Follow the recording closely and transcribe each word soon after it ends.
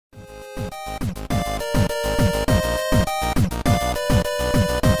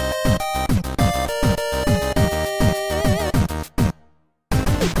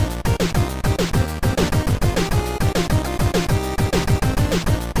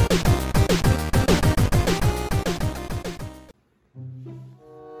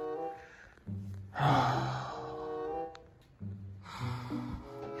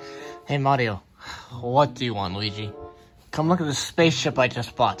Hey Mario, what do you want, Luigi? Come look at the spaceship I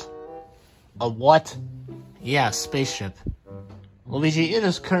just bought. A what? Yeah, spaceship. Luigi, it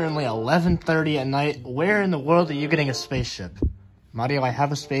is currently 11:30 at night. Where in the world are you getting a spaceship? Mario, I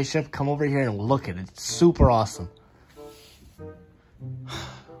have a spaceship. Come over here and look at it. It's super awesome.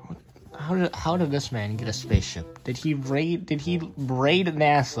 How did this man get a spaceship? Did he raid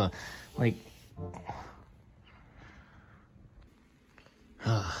NASA? Like...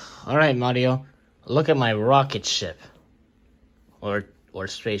 Alright, Mario. Look at my rocket ship. Or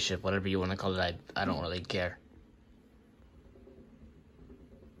spaceship, whatever you want to call it. I don't really care.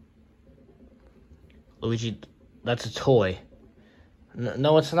 Luigi, that's a toy.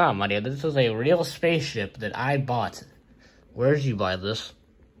 No, it's not, Mario. This is a real spaceship that I bought. Where did you buy this?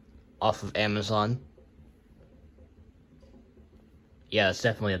 Off of Amazon. Yeah, it's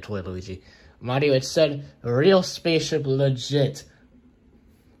definitely a toy, Luigi. Mario, it said, real spaceship legit.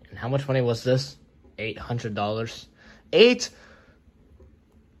 And how much money was this? $800.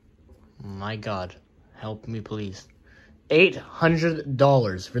 My God. Help me, please.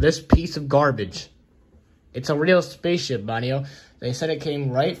 $800 for this piece of garbage. It's a real spaceship, Mario. They said it came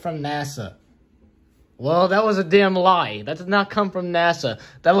right from NASA. Well, that was a damn lie. That did not come from NASA.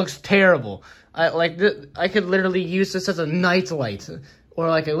 That looks terrible. I could literally use this as a nightlight. Or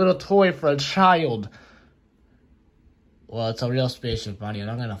like a little toy for a child. Well, it's a real spaceship, Mario.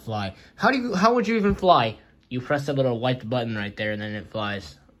 Not gonna fly. How would you even fly? You press that little white button right there and then it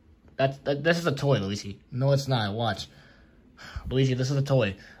flies. This is a toy, Luigi. No, it's not. Watch. Luigi, this is a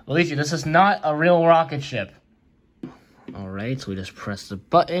toy. Luigi, this is not a real rocket ship. Alright, so we just press the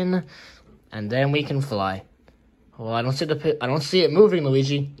button, and then we can fly. Well, I don't see it moving,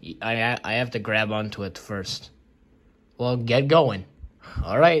 Luigi. I have to grab onto it first. Well, get going.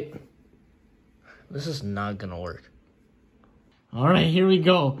 Alright. This is not gonna work. Alright, here we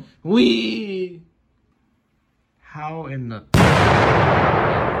go. Whee! How in the...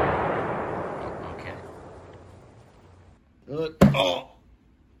 Okay. Oh,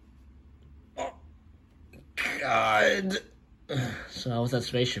 God. So how was that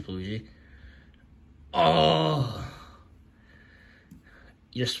spaceship, Luigi? Oh.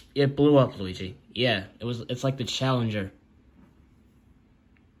 It blew up, Luigi. Yeah, it's like the Challenger.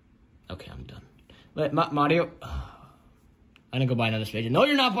 Okay, I'm done. But, Mario... I'm gonna go buy another spaceship. No,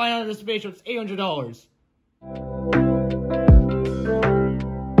 you're not buying another spaceship. It's $800.